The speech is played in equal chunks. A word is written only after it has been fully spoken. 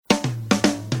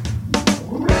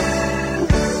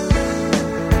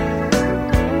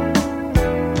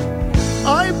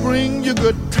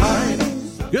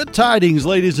Good tidings,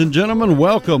 ladies and gentlemen.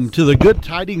 Welcome to the Good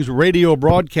Tidings radio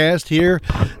broadcast here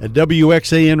at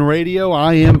WXAN Radio.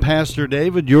 I am Pastor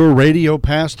David, your radio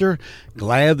pastor.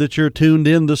 Glad that you're tuned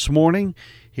in this morning.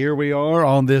 Here we are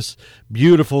on this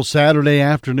beautiful Saturday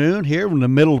afternoon here in the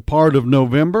middle part of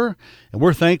November, and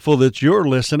we're thankful that you're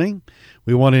listening.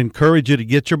 We want to encourage you to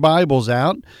get your Bibles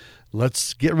out.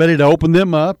 Let's get ready to open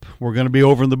them up. We're going to be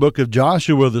over in the book of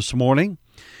Joshua this morning,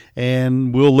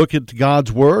 and we'll look at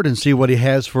God's Word and see what He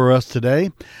has for us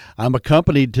today. I'm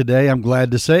accompanied today, I'm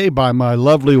glad to say, by my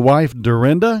lovely wife,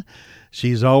 Dorinda.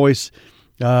 She's always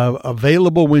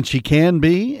available when she can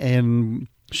be, and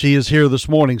she is here this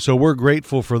morning, so we're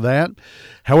grateful for that.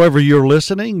 However you're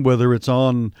listening, whether it's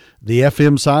on the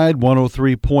FM side,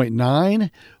 103.9,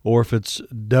 or if it's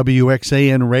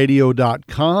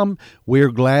WXANradio.com,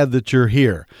 we're glad that you're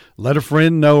here. Let a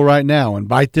friend know right now.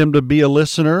 Invite them to be a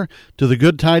listener to the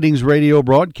Good Tidings radio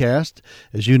broadcast.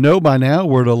 As you know by now,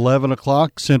 we're at 11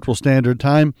 o'clock Central Standard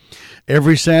Time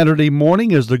every Saturday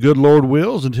morning, as the good Lord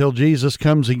wills, until Jesus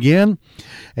comes again.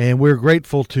 And we're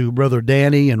grateful to Brother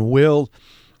Danny and Will,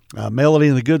 Melody,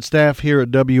 and the good staff here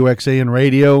at WXAN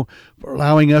Radio for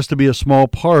allowing us to be a small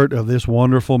part of this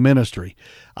wonderful ministry.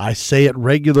 I say it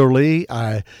regularly.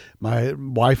 My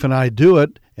wife and I do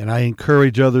it, and I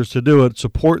encourage others to do it.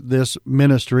 Support this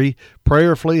ministry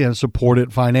prayerfully and support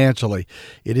it financially.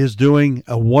 It is doing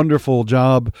a wonderful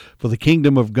job for the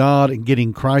kingdom of God and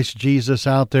getting Christ Jesus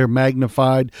out there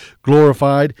magnified,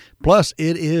 glorified. Plus,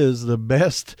 it is the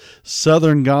best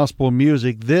Southern gospel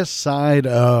music this side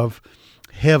of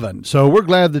heaven. So we're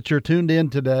glad that you're tuned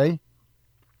in today.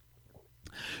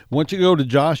 I want you to go to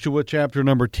Joshua chapter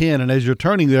number 10, and as you're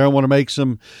turning there, I want to make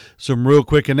some real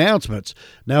quick announcements.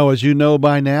 Now, as you know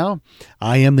by now,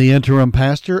 I am the interim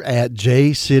pastor at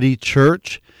J City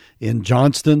Church in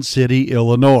Johnston City,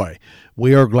 Illinois.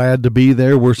 We are glad to be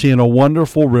there. We're seeing a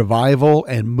wonderful revival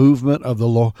and movement of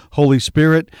the Holy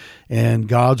Spirit and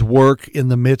God's work in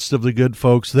the midst of the good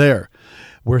folks there.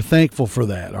 We're thankful for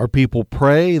that. Our people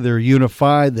pray, they're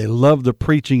unified, they love the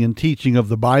preaching and teaching of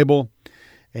the Bible,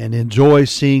 and enjoy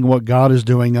seeing what God is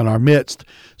doing in our midst.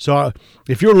 So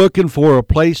if you're looking for a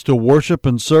place to worship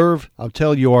and serve, I'll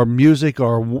tell you, our music,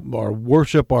 our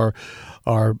worship, our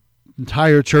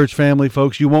entire church family,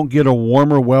 folks, you won't get a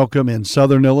warmer welcome in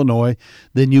Southern Illinois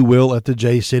than you will at the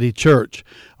J City Church.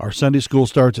 Our Sunday school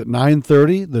starts at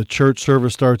 9:30. The church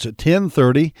service starts at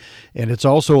 10:30, and it's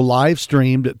also live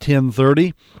streamed at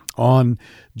 10:30 on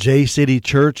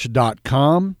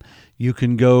jcitychurch.com. You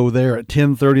can go there at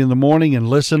 10:30 in the morning and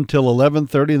listen till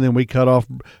 11:30, and then we cut off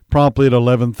promptly at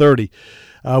 11:30.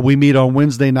 We meet on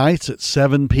Wednesday nights at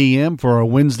 7 p.m. for a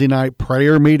Wednesday night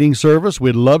prayer meeting service.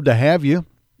 We'd love to have you.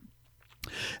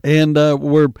 And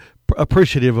we're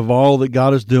appreciative of all that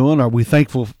God is doing. Are we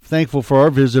thankful for our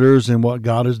visitors and what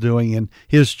God is doing in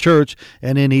His church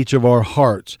and in each of our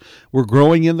hearts. We're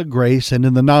growing in the grace and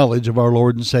in the knowledge of our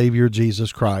Lord and Savior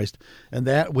Jesus Christ, and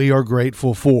that we are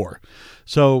grateful for.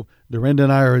 So Dorinda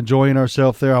and I are enjoying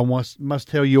ourselves there. I must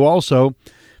tell you also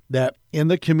that in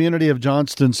the community of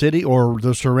Johnston City or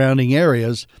the surrounding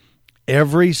areas,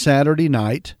 every Saturday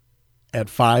night at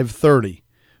 5:30,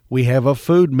 we have a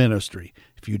food ministry.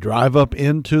 If you drive up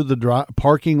into the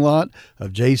parking lot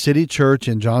of J City Church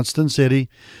in Johnston City,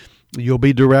 you'll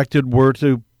be directed where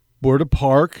to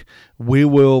park. We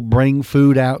will bring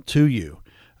food out to you.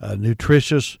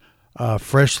 Nutritious,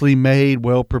 freshly made,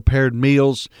 well-prepared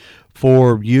meals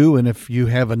for you. And if you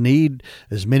have a need,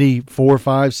 as many 4,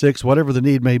 5, 6, whatever the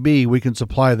need may be, we can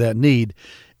supply that need.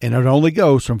 And it only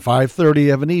goes from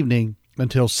 5:30 of an evening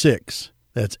until 6.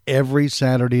 That's every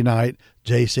Saturday night,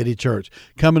 J City Church.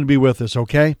 Come and be with us,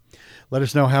 okay? Let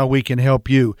us know how we can help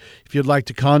you. If you'd like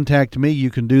to contact me, you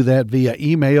can do that via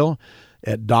email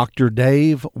at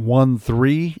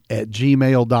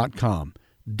drdave13@gmail.com.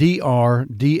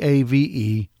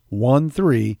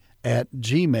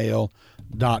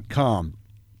 DRDAVE13@gmail.com.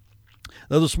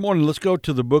 Now, this morning, let's go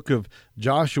to the book of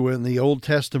Joshua in the Old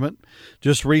Testament.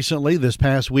 Just recently, this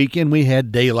past weekend, we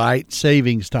had daylight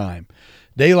savings time.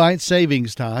 Daylight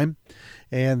savings time,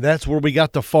 and that's where we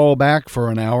got to fall back for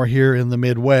an hour here in the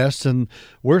Midwest, and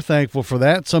we're thankful for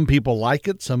that. Some people like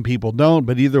it, some people don't,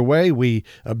 but either way, we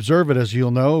observe it, as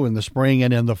you'll know, in the spring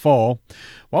and in the fall.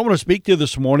 Well, I want to speak to you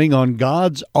this morning on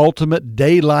God's ultimate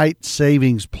daylight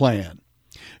savings plan.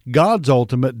 God's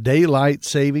ultimate daylight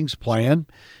savings plan.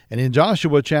 And in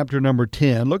Joshua chapter number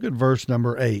 10, look at verse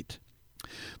number 8.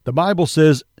 The Bible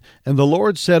says, "And the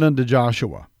Lord said unto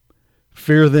Joshua,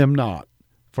 Fear them not,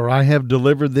 for I have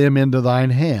delivered them into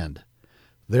thine hand.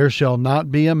 There shall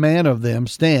not be a man of them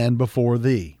stand before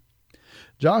thee.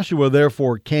 Joshua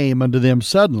therefore came unto them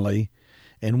suddenly,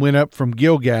 and went up from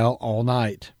Gilgal all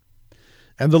night.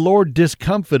 And the Lord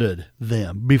discomfited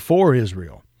them before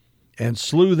Israel, and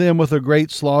slew them with a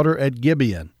great slaughter at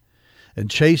Gibeon, and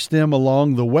chased them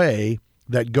along the way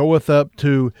that goeth up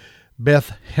to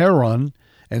Beth-horon,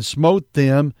 and smote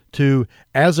them to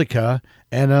Azekah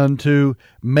and unto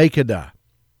Makkedah.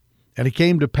 And it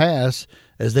came to pass,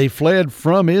 as they fled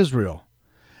from Israel,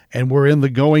 and were in the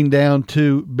going down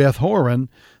to Beth-horon,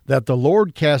 that the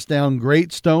Lord cast down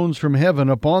great stones from heaven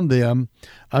upon them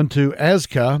unto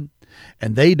Azekah,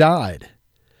 and they died.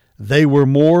 They were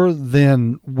more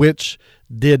than which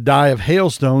did die of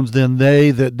hailstones than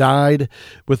they that died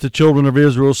with the children of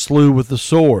Israel slew with the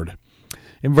sword.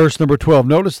 In verse number 12,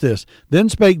 notice this. Then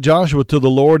spake Joshua to the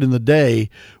Lord in the day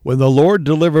when the Lord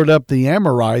delivered up the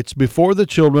Amorites before the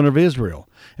children of Israel.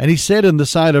 And he said in the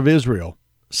sight of Israel,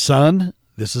 Sun,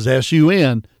 this is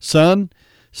S-U-N, Sun,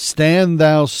 stand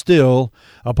thou still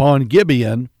upon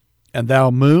Gibeon, and thou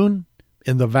moon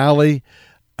in the valley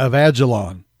of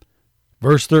Ajalon.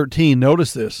 Verse 13,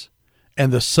 notice this.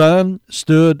 And the sun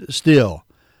stood still,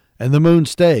 and the moon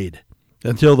stayed,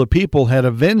 until the people had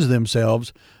avenged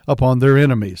themselves upon their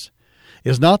enemies.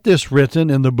 Is not this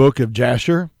written in the book of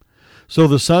Jasher? So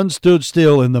the sun stood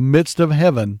still in the midst of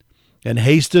heaven, and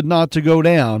hasted not to go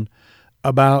down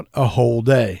about a whole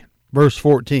day. Verse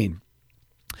 14.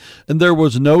 And there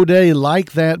was no day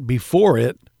like that before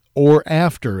it or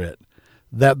after it,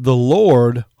 that the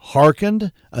Lord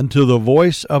hearkened unto the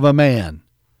voice of a man.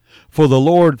 For the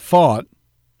Lord fought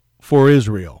for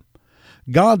Israel.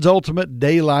 God's ultimate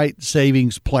daylight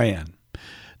savings plan.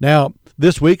 Now,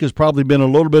 this week has probably been a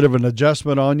little bit of an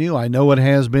adjustment on you. I know it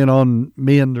has been on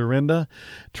me and Dorinda,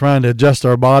 trying to adjust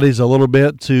our bodies a little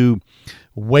bit to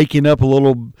waking up a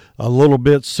little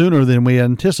bit sooner than we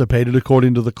anticipated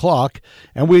according to the clock.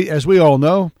 And we, as we all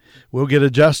know, we'll get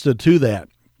adjusted to that.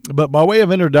 But by way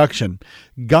of introduction,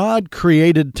 God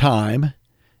created time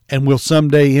and will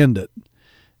someday end it.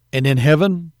 And in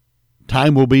heaven,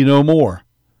 time will be no more.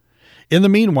 In the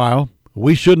meanwhile,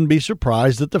 we shouldn't be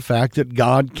surprised at the fact that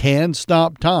God can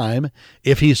stop time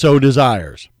if he so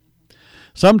desires.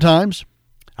 Sometimes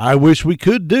I wish we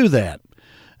could do that,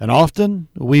 and often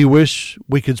we wish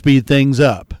we could speed things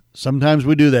up. Sometimes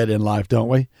we do that in life, don't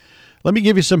we? Let me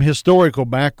give you some historical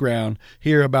background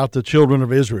here about the children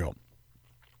of Israel.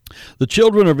 The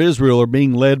children of Israel are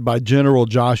being led by General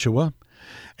Joshua,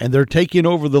 and they're taking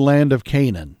over the land of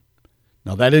Canaan.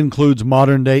 Now, that includes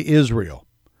modern-day Israel.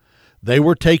 They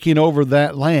were taking over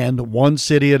that land one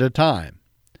city at a time.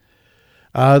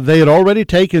 They had already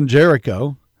taken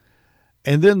Jericho,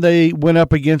 and then they went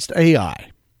up against Ai,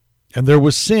 and there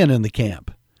was sin in the camp,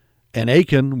 and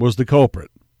Achan was the culprit.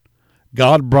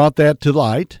 God brought that to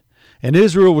light, and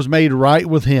Israel was made right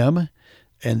with him,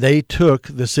 and they took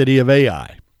the city of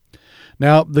Ai.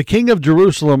 Now, the king of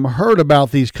Jerusalem heard about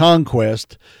these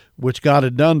conquests which God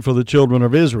had done for the children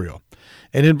of Israel.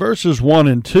 And in verses 1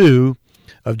 and 2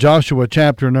 of Joshua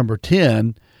chapter number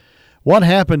 10, what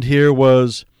happened here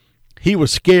was he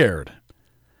was scared.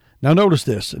 Now notice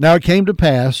this. Now it came to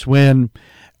pass when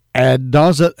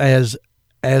Adonizedek,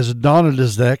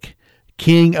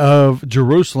 king of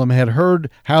Jerusalem, had heard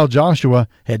how Joshua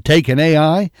had taken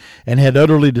Ai and had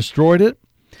utterly destroyed it,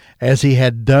 as he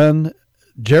had done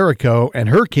Jericho and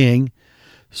her king,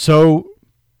 so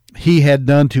he had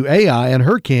done to Ai and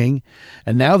her king,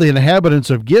 and now the inhabitants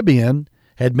of Gibeon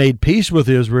had made peace with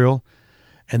Israel,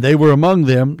 and they were among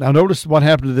them. Now notice what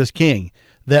happened to this king,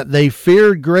 that they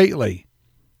feared greatly,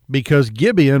 because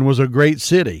Gibeon was a great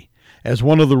city, as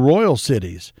one of the royal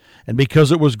cities, and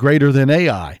because it was greater than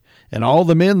Ai, and all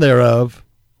the men thereof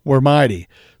were mighty.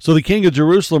 So the king of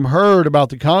Jerusalem heard about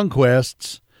the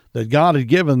conquests that God had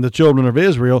given the children of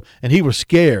Israel, and he was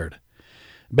scared.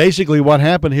 Basically, what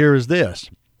happened here is this.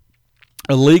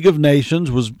 A League of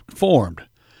Nations was formed.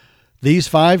 These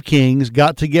 5 kings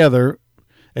got together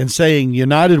and saying,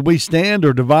 united we stand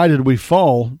or divided we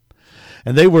fall.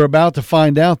 And they were about to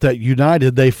find out that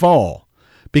united they fall,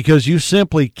 because you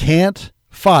simply can't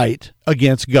fight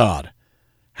against God.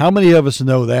 How many of us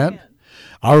know that?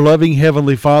 Our loving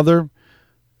Heavenly Father,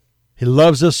 he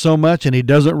loves us so much, and he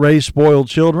doesn't raise spoiled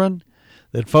children,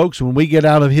 that, folks, when we get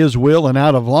out of his will and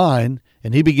out of line,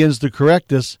 and he begins to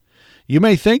correct us, you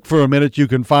may think for a minute you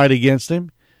can fight against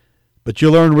him, but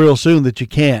you'll learn real soon that you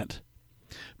can't.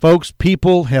 Folks,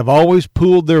 people have always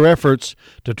pooled their efforts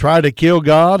to try to kill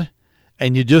God,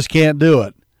 and you just can't do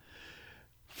it.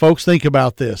 Folks, think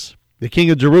about this. The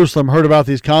king of Jerusalem heard about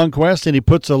these conquests, and he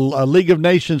puts a League of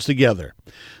Nations together.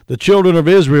 The children of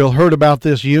Israel heard about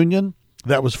this union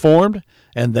that was formed,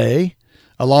 and they,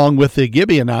 along with the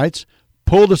Gibeonites,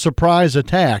 pulled a surprise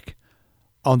attack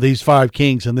on these 5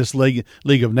 kings in this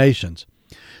League of Nations.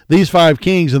 These 5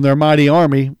 kings and their mighty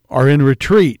army are in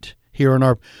retreat here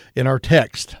in our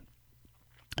text.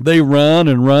 They run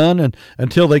and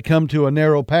until they come to a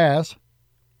narrow pass.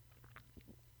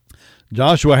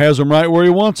 Joshua has them right where he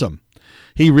wants them.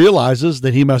 He realizes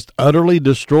that he must utterly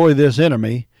destroy this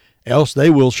enemy, else they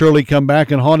will surely come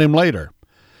back and haunt him later.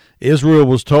 Israel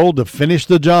was told to finish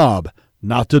the job,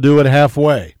 not to do it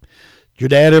halfway. Did your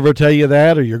dad ever tell you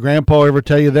that, or your grandpa ever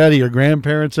tell you that, or your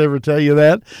grandparents ever tell you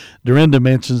that? Dorinda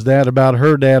mentions that about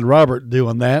her dad, Robert,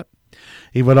 doing that.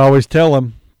 He would always tell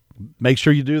him, make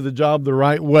sure you do the job the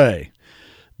right way.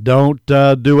 Don't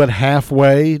do it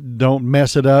halfway. Don't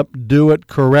mess it up. Do it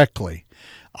correctly.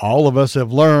 All of us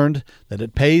have learned that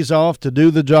it pays off to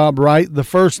do the job right the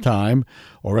first time,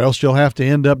 or else you'll have to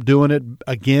end up doing it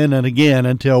again and again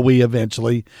until we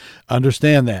eventually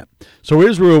understand that. So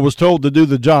Israel was told to do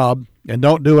the job and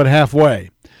don't do it halfway.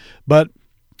 But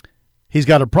he's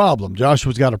got a problem.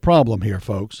 Joshua's got a problem here,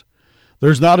 folks.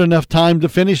 There's not enough time to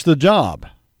finish the job.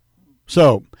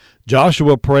 So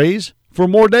Joshua prays for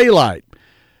more daylight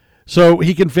so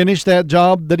he can finish that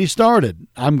job that he started.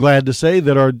 I'm glad to say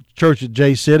that our church at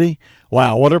J City,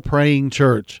 wow, what a praying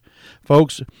church.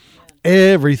 Folks,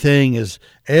 everything is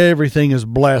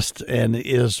blessed and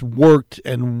is worked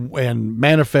and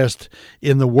manifest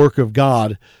in the work of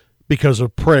God because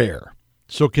of prayer.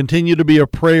 So continue to be a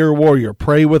prayer warrior.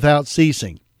 Pray without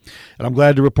ceasing. And I'm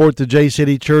glad to report the J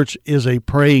City Church is a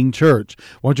praying church.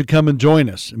 Won't you come and join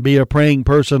us and be a praying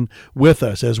person with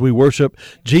us as we worship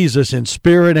Jesus in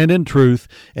spirit and in truth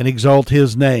and exalt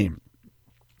his name.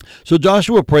 So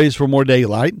Joshua prays for more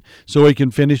daylight so he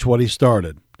can finish what he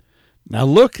started. Now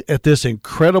look at this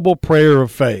incredible prayer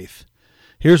of faith.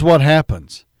 Here's what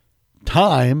happens.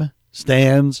 Time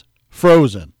stands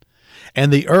frozen,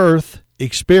 and the earth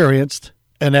experienced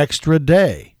an extra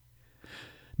day.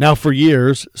 Now, for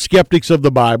years, skeptics of the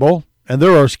Bible, and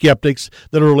there are skeptics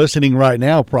that are listening right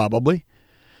now probably,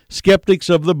 skeptics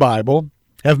of the Bible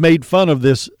have made fun of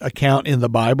this account in the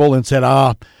Bible and said,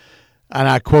 and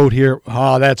I quote here,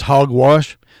 that's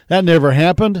hogwash. That never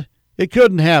happened. It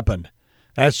couldn't happen.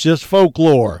 That's just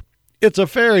folklore. It's a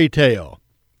fairy tale.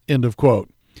 End of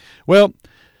quote. Well,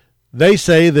 they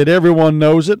say that everyone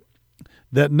knows it,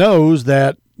 that knows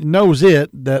it,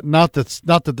 that not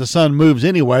that the sun moves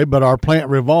anyway, but our planet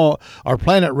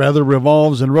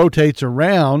revolves and rotates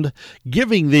around,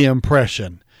 giving the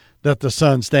impression that the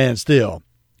sun stands still.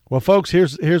 Well, folks,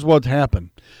 here's what's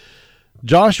happened.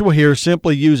 Joshua here is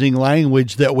simply using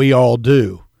language that we all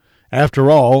do. After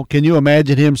all, can you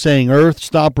imagine him saying Earth,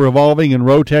 stop revolving and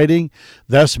rotating,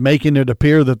 thus making it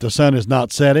appear that the sun is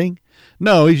not setting?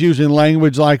 No, he's using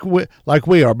language like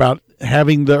we are about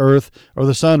having the earth, or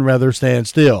the sun rather, stand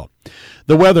still.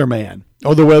 The weatherman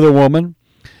or the weatherwoman,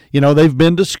 they've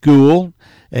been to school,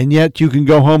 and yet you can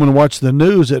go home and watch the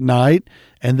news at night,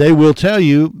 and they will tell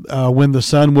you when the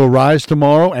sun will rise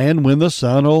tomorrow and when the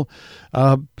sun will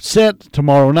set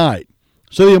tomorrow night.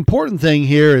 So the important thing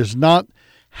here is not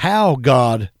how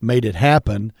God made it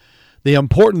happen. The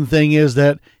important thing is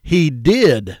that he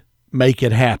did make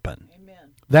it happen.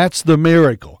 Amen. That's the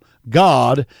miracle.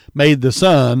 God made the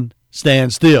sun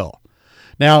stand still.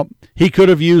 Now, he could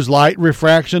have used light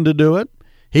refraction to do it.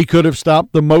 He could have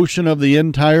stopped the motion of the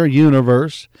entire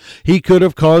universe. He could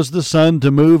have caused the sun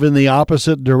to move in the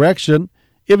opposite direction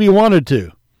if he wanted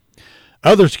to.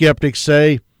 Other skeptics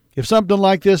say if something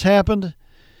like this happened,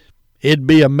 it'd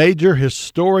be a major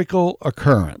historical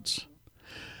occurrence.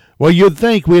 Well, you'd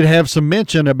think we'd have some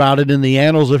mention about it in the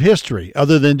annals of history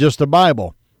other than just the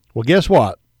Bible. Well, guess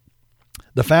what?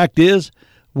 The fact is,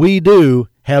 we do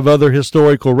have other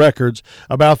historical records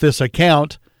about this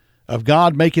account of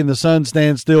God making the sun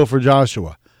stand still for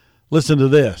Joshua. Listen to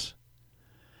this.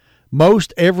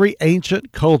 Most every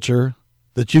ancient culture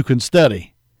that you can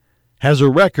study has a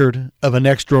record of an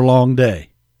extra long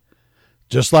day.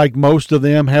 Just like most of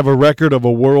them have a record of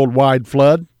a worldwide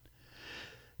flood.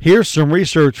 Here's some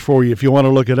research for you if you want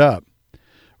to look it up.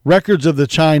 Records of the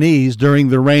Chinese during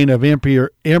the reign of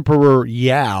Emperor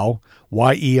Yao,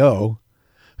 Y-E-O,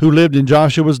 who lived in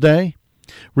Joshua's day,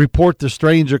 report the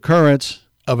strange occurrence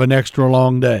of an extra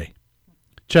long day.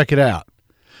 Check it out.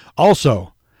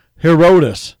 Also,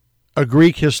 Herodotus, a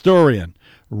Greek historian,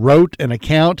 wrote an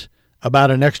account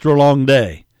about an extra long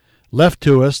day, left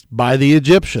to us by the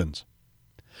Egyptians.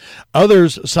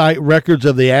 Others cite records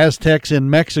of the Aztecs in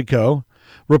Mexico,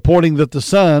 reporting that the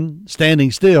sun,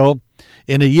 standing still,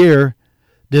 in a year,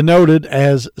 denoted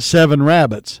as 7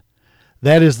 rabbits.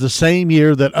 That is the same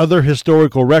year that other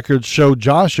historical records show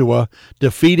Joshua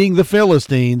defeating the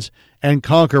Philistines and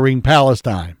conquering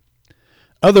Palestine.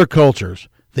 Other cultures,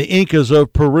 the Incas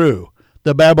of Peru,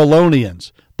 the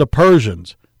Babylonians, the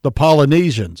Persians, the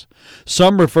Polynesians.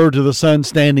 Some refer to the sun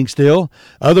standing still.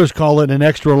 Others call it an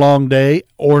extra long day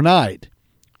or night.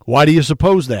 Why do you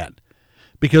suppose that?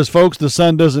 Because, folks, the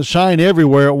sun doesn't shine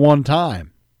everywhere at one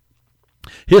time.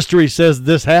 History says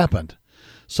this happened.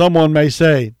 Someone may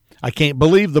say, I can't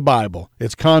believe the Bible.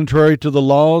 It's contrary to the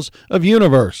laws of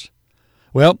universe.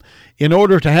 Well, in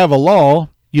order to have a law,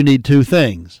 you need two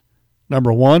things.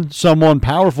 Number one, someone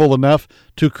powerful enough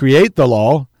to create the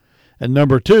law. And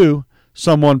number two,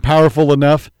 someone powerful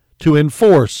enough to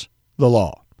enforce the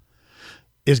law.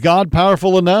 Is God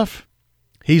powerful enough?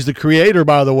 He's the creator,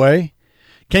 by the way.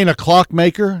 Can a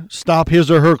clockmaker stop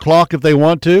his or her clock if they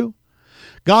want to?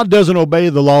 God doesn't obey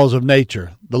the laws of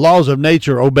nature. The laws of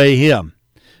nature obey him.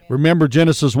 Remember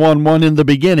Genesis 1:1, in the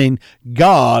beginning,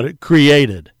 God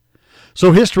created.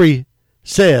 So history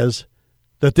says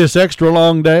that this extra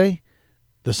long day,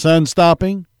 the sun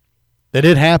stopping, that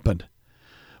it happened.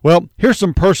 Well, here's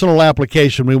some personal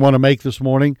application we want to make this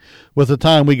morning with the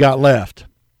time we got left.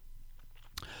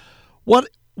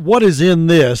 What is in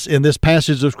this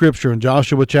passage of Scripture in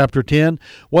Joshua chapter 10?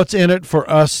 What's in it for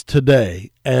us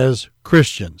today as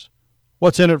Christians?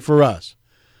 What's in it for us?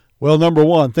 Well, number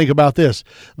one, think about this: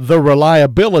 the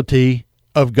reliability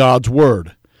of God's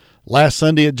Word. Last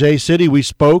Sunday at J City, we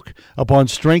spoke upon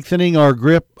strengthening our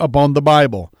grip upon the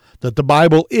Bible, that the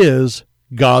Bible is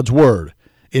God's Word.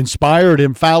 Inspired,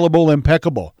 infallible,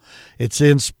 impeccable. It's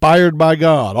inspired by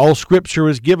God. All Scripture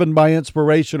is given by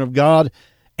inspiration of God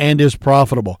and is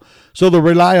profitable. So the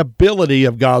reliability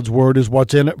of God's Word is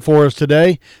what's in it for us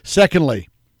today. Secondly,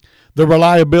 the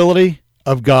reliability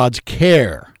of God's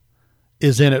care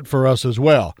is in it for us as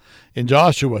well. In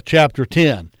Joshua chapter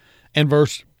 10 and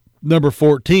verse number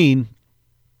 14,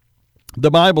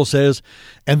 the Bible says,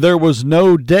 and there was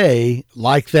no day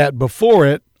like that before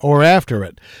it or after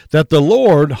it, that the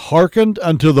Lord hearkened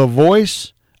unto the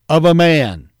voice of a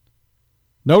man.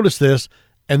 Notice this,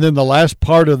 and then the last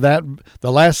part of that,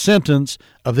 the last sentence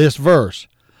of this verse,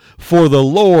 for the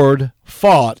Lord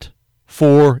fought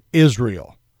for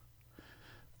Israel.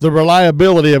 The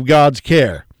reliability of God's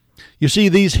care. You see,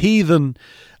 these heathen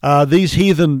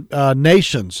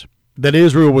nations that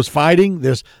Israel was fighting,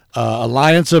 this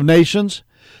alliance of nations,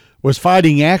 was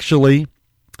fighting actually,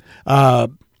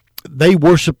 they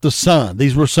worshiped the sun.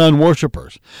 These were sun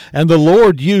worshipers. And the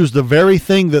Lord used the very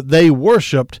thing that they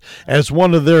worshiped as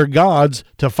one of their gods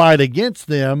to fight against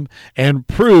them and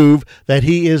prove that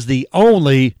he is the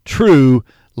only true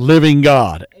living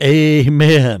God.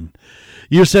 Amen.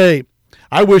 You say,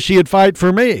 I wish he'd fight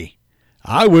for me.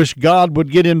 I wish God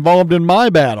would get involved in my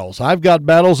battles. I've got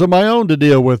battles of my own to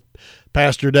deal with,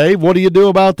 Pastor Dave. What do you do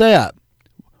about that?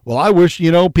 Well, I wish,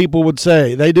 people would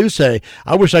say, they do say,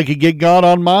 I wish I could get God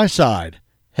on my side.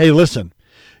 Hey, listen,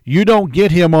 you don't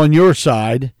get him on your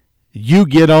side, you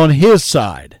get on his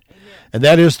side. Amen. And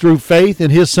that is through faith in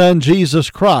his Son,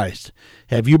 Jesus Christ.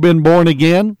 Have you been born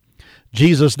again?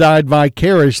 Jesus died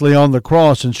vicariously on the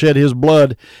cross and shed his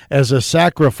blood as a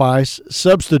sacrifice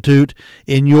substitute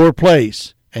in your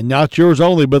place, and not yours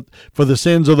only, but for the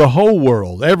sins of the whole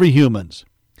world, every human's.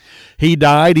 He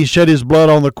died, he shed his blood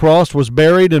on the cross, was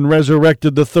buried, and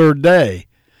resurrected the third day.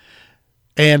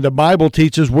 And the Bible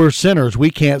teaches we're sinners. We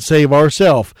can't save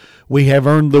ourselves. We have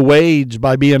earned the wage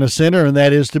by being a sinner, and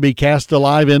that is to be cast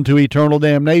alive into eternal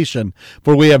damnation,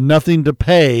 for we have nothing to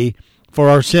pay for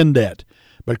our sin debt.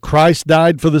 But Christ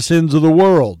died for the sins of the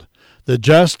world, the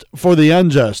just for the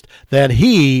unjust, that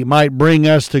he might bring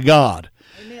us to God.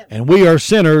 Amen. And we are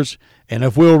sinners, and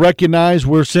if we'll recognize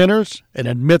we're sinners and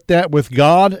admit that with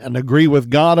God and agree with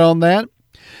God on that,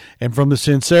 and from the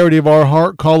sincerity of our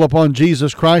heart call upon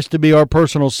Jesus Christ to be our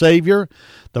personal Savior,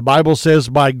 the Bible says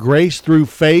by grace through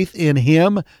faith in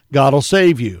him, God will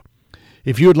save you.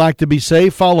 If you would like to be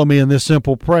saved, follow me in this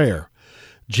simple prayer.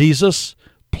 Jesus,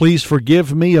 please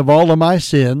forgive me of all of my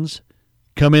sins,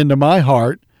 come into my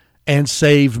heart, and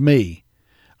save me.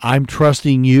 I'm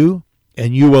trusting you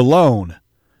and you alone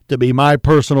to be my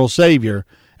personal Savior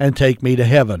and take me to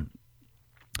heaven.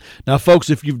 Now, folks,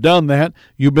 if you've done that,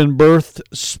 you've been birthed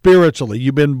spiritually.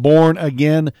 You've been born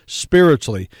again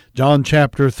spiritually. John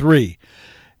chapter 3.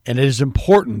 And it is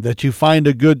important that you find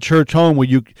a good church home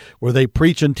where they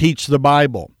preach and teach the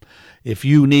Bible. If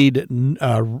you need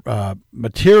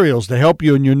materials to help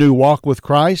you in your new walk with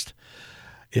Christ,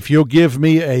 if you'll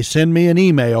send me an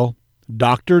email,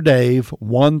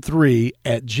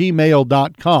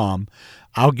 drdave13@gmail.com,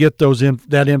 I'll get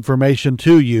that information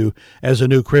to you as a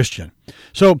new Christian.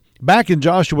 So back in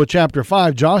Joshua chapter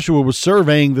 5, Joshua was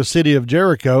surveying the city of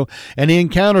Jericho, and he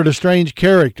encountered a strange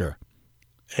character.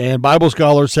 And Bible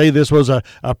scholars say this was a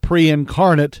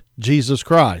pre-incarnate Jesus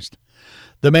Christ.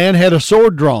 The man had a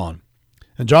sword drawn.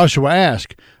 And Joshua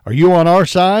asked, "Are you on our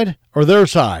side or their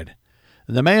side?"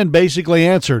 And the man basically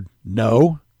answered,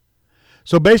 "No."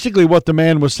 So basically what the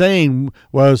man was saying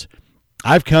was,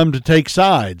 I've come to take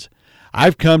sides.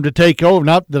 I've come to take over.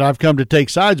 Not that I've come to take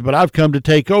sides, but I've come to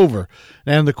take over.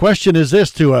 And the question is this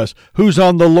to us: who's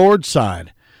on the Lord's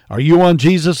side? Are you on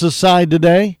Jesus' side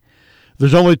today?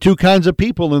 There's only two kinds of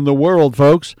people in the world,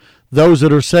 folks: those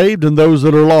that are saved and those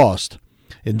that are lost.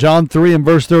 In John 3 and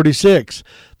verse 36,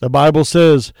 the Bible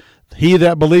says, "He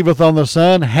that believeth on the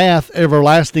Son hath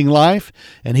everlasting life,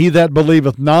 and he that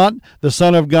believeth not the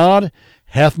Son of God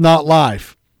hath not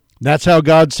life." That's how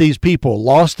God sees people,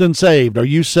 lost and saved. Are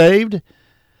you saved?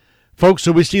 Folks,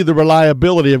 so we see the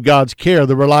reliability of God's care,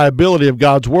 the reliability of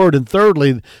God's word. And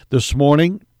thirdly, this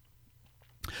morning,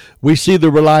 we see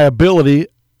the reliability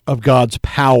of God's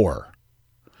power.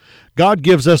 God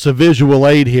gives us a visual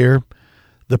aid here,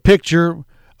 the picture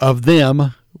of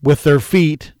them with their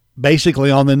feet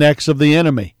basically on the necks of the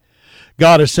enemy.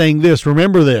 God is saying this,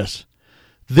 remember this: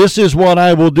 "This is what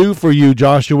I will do for you,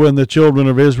 Joshua and the children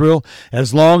of Israel,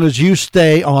 as long as you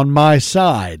stay on my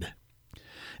side."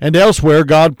 And elsewhere,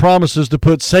 God promises to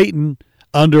put Satan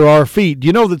under our feet. Do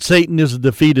you know that Satan is a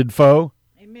defeated foe?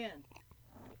 Amen.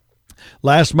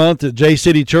 Last month at J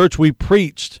City Church, we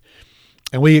preached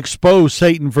and we exposed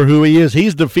Satan for who he is.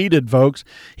 He's defeated, folks.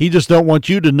 He just don't want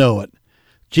you to know it.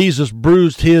 Jesus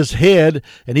bruised his head,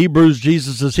 and he bruised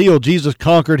Jesus' heel. Jesus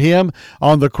conquered him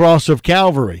on the cross of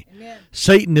Calvary. Amen.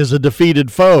 Satan is a defeated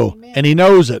foe, Amen. and he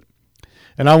knows it.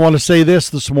 And I want to say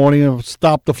this morning, and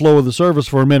stop the flow of the service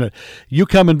for a minute. You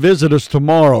come and visit us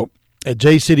tomorrow at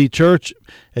J City Church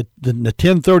at the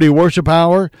 10:30 worship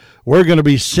hour. We're going to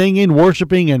be singing,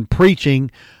 worshiping, and preaching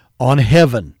on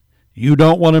heaven. You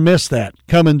don't want to miss that.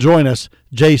 Come and join us,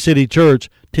 J City Church,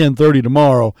 10:30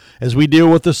 tomorrow, as we deal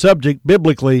with the subject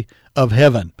biblically of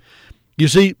heaven. You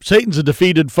see, Satan's a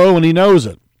defeated foe, and he knows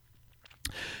it.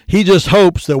 He just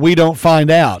hopes that we don't find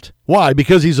out. Why?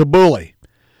 Because he's a bully.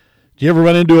 Do you ever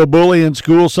run into a bully in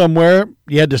school somewhere?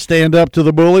 You had to stand up to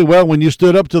the bully. Well, when you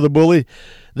stood up to the bully,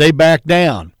 they backed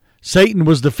down. Satan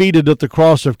was defeated at the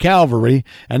cross of Calvary,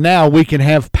 and now we can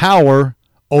have power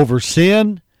over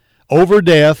sin, over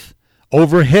death,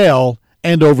 over hell,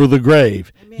 and over the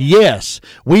grave. Amen. Yes,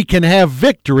 we can have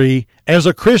victory as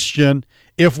a Christian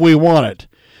if we want it.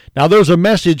 Now, there's a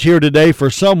message here today for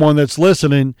someone that's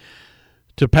listening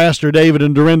to Pastor David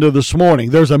and Dorinda this morning.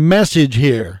 There's a message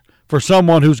here for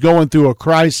someone who's going through a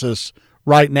crisis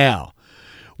right now.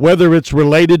 Whether it's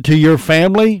related to your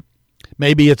family,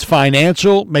 maybe it's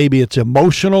financial, maybe it's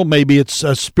emotional, maybe it's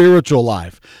a spiritual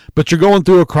life, but you're going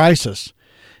through a crisis.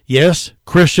 Yes,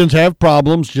 Christians have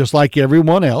problems just like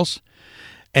everyone else,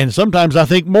 and sometimes I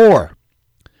think more.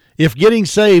 If getting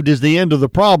saved is the end of the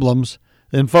problems,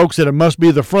 then folks, that it must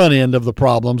be the front end of the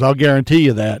problems. I'll guarantee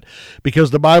you that,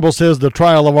 because the Bible says the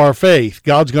trial of our faith.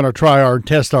 God's going to try and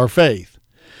test our faith.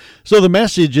 So the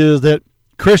message is that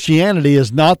Christianity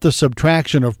is not the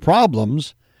subtraction of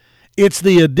problems. It's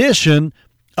the addition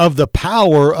of the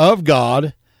power of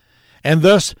God, and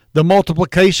thus the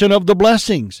multiplication of the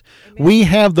blessings. Amen. We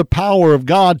have the power of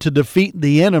God to defeat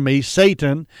the enemy,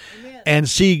 Satan, Amen. And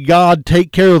see God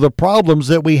take care of the problems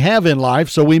that we have in life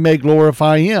so we may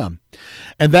glorify him.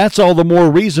 And that's all the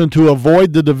more reason to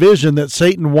avoid the division that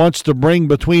Satan wants to bring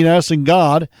between us and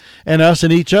God and us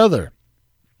and each other.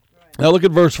 Right. Now look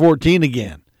at verse 14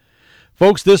 again.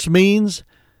 Folks, this means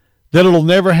that it'll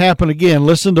never happen again.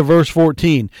 Listen to verse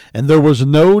 14. "And there was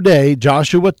no day,"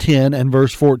 Joshua 10 and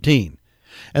verse 14,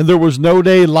 "and there was no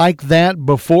day like that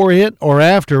before it or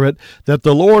after it, that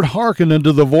the Lord hearkened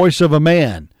unto the voice of a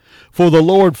man. For the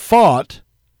Lord fought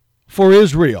for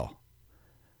Israel."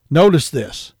 Notice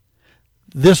this.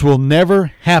 This will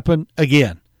never happen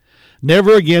again.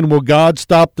 Never again will God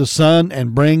stop the sun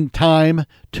and bring time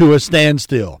to a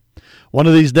standstill. One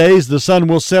of these days, the sun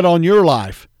will set on your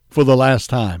life for the last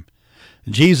time.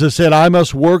 Jesus said, "I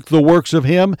must work the works of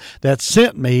him that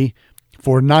sent me,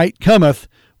 for night cometh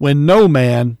when no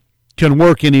man can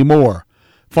work any more."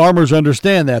 Farmers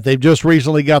understand that. They've just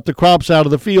recently got the crops out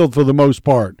of the field for the most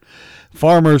part.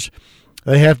 Farmers,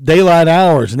 they have daylight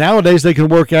hours. Nowadays they can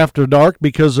work after dark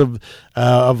because of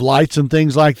lights and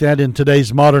things like that in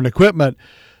today's modern equipment.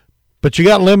 But you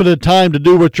got limited time to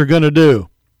do what you're going to do.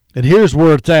 And here's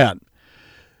where it's at.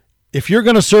 If you're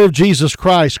going to serve Jesus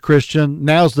Christ, Christian,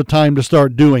 now's the time to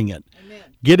start doing it. Amen.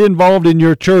 Get involved in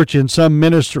your church in some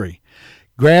ministry.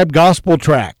 Grab gospel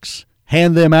tracts.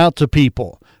 Hand them out to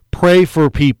people. Pray for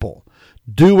people.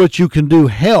 Do what you can do.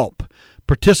 Help.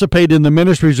 participate in the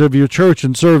ministries of your church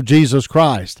and serve Jesus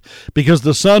Christ, because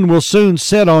the sun will soon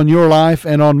set on your life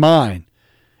and on mine.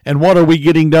 And what are we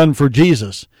getting done for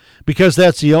Jesus? Because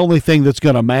that's the only thing that's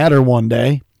going to matter one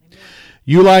day. Amen.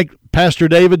 You like Pastor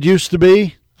David used to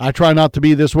be? I try not to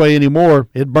be this way anymore.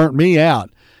 It burnt me out.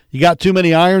 You got too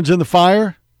many irons in the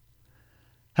fire?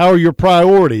 How are your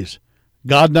priorities?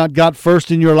 God not got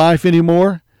first in your life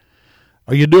anymore?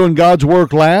 Are you doing God's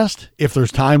work last, if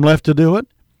there's time left to do it?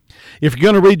 If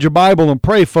you're going to read your Bible and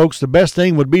pray, folks, the best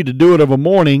thing would be to do it of a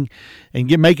morning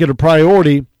and make it a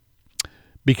priority,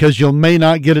 because you may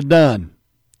not get it done.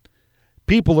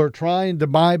 People are trying to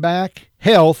buy back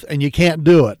health, and you can't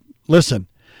do it. Listen,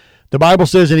 the Bible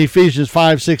says in Ephesians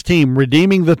 5:16,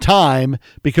 redeeming the time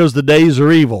because the days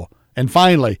are evil. And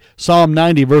finally, Psalm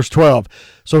 90, verse 12.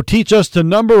 So teach us to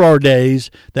number our days,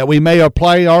 that we may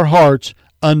apply our hearts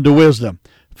unto wisdom.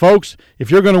 Folks,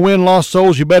 if you're going to win lost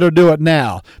souls, you better do it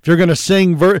now. If you're going to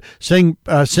sing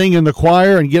in the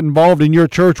choir and get involved in your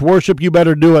church worship, you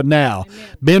better do it now.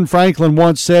 Amen. Ben Franklin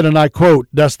once said, and I quote,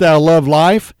 "Dost thou love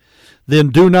life? Then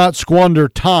do not squander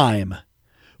time,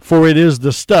 for it is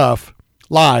the stuff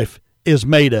life is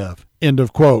made of." End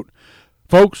of quote.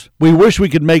 Folks, we wish we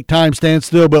could make time stand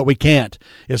still, but we can't.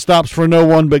 It stops for no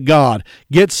one but God.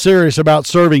 Get serious about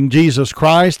serving Jesus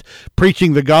Christ,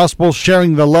 preaching the gospel,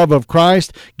 sharing the love of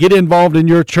Christ. Get involved in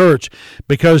your church,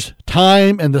 because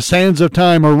time and the sands of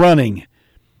time are running.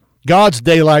 God's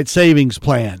daylight savings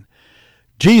plan.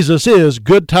 Jesus is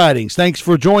Good Tidings. Thanks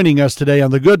for joining us today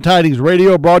on the Good Tidings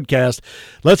radio broadcast.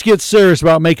 Let's get serious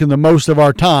about making the most of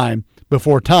our time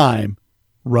before time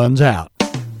runs out.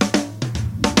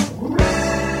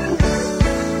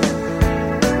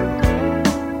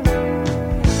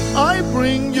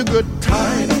 Bring you good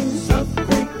tidings of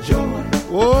great joy.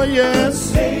 Oh yes,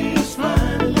 the day is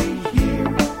finally here.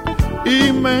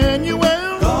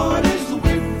 Emmanuel, God is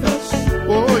with us.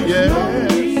 Oh yes, no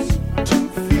need to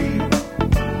fear.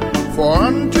 For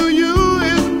unto you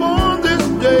is born this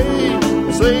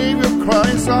day Savior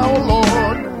Christ our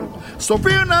Lord. So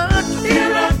fear not,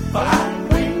 for I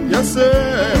bring you, yes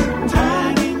sir,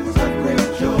 tidings of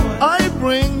great joy. I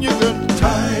bring you good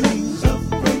tidings of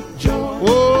great joy.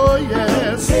 Oh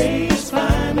yes. The day is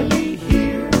finally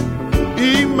here.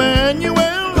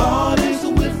 Emmanuel, God is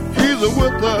with us. He's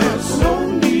with us. There's no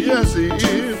need, yes, He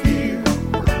is. Fear.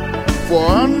 For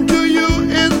unto you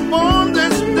is born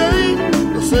this day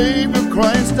the Savior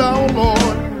Christ our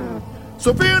Lord.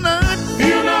 So fear not,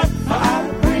 for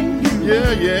I bring you,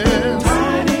 yes,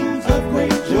 tidings of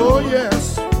great joy. Oh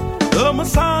yes, the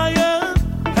Messiah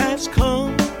has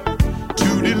come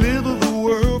to deliver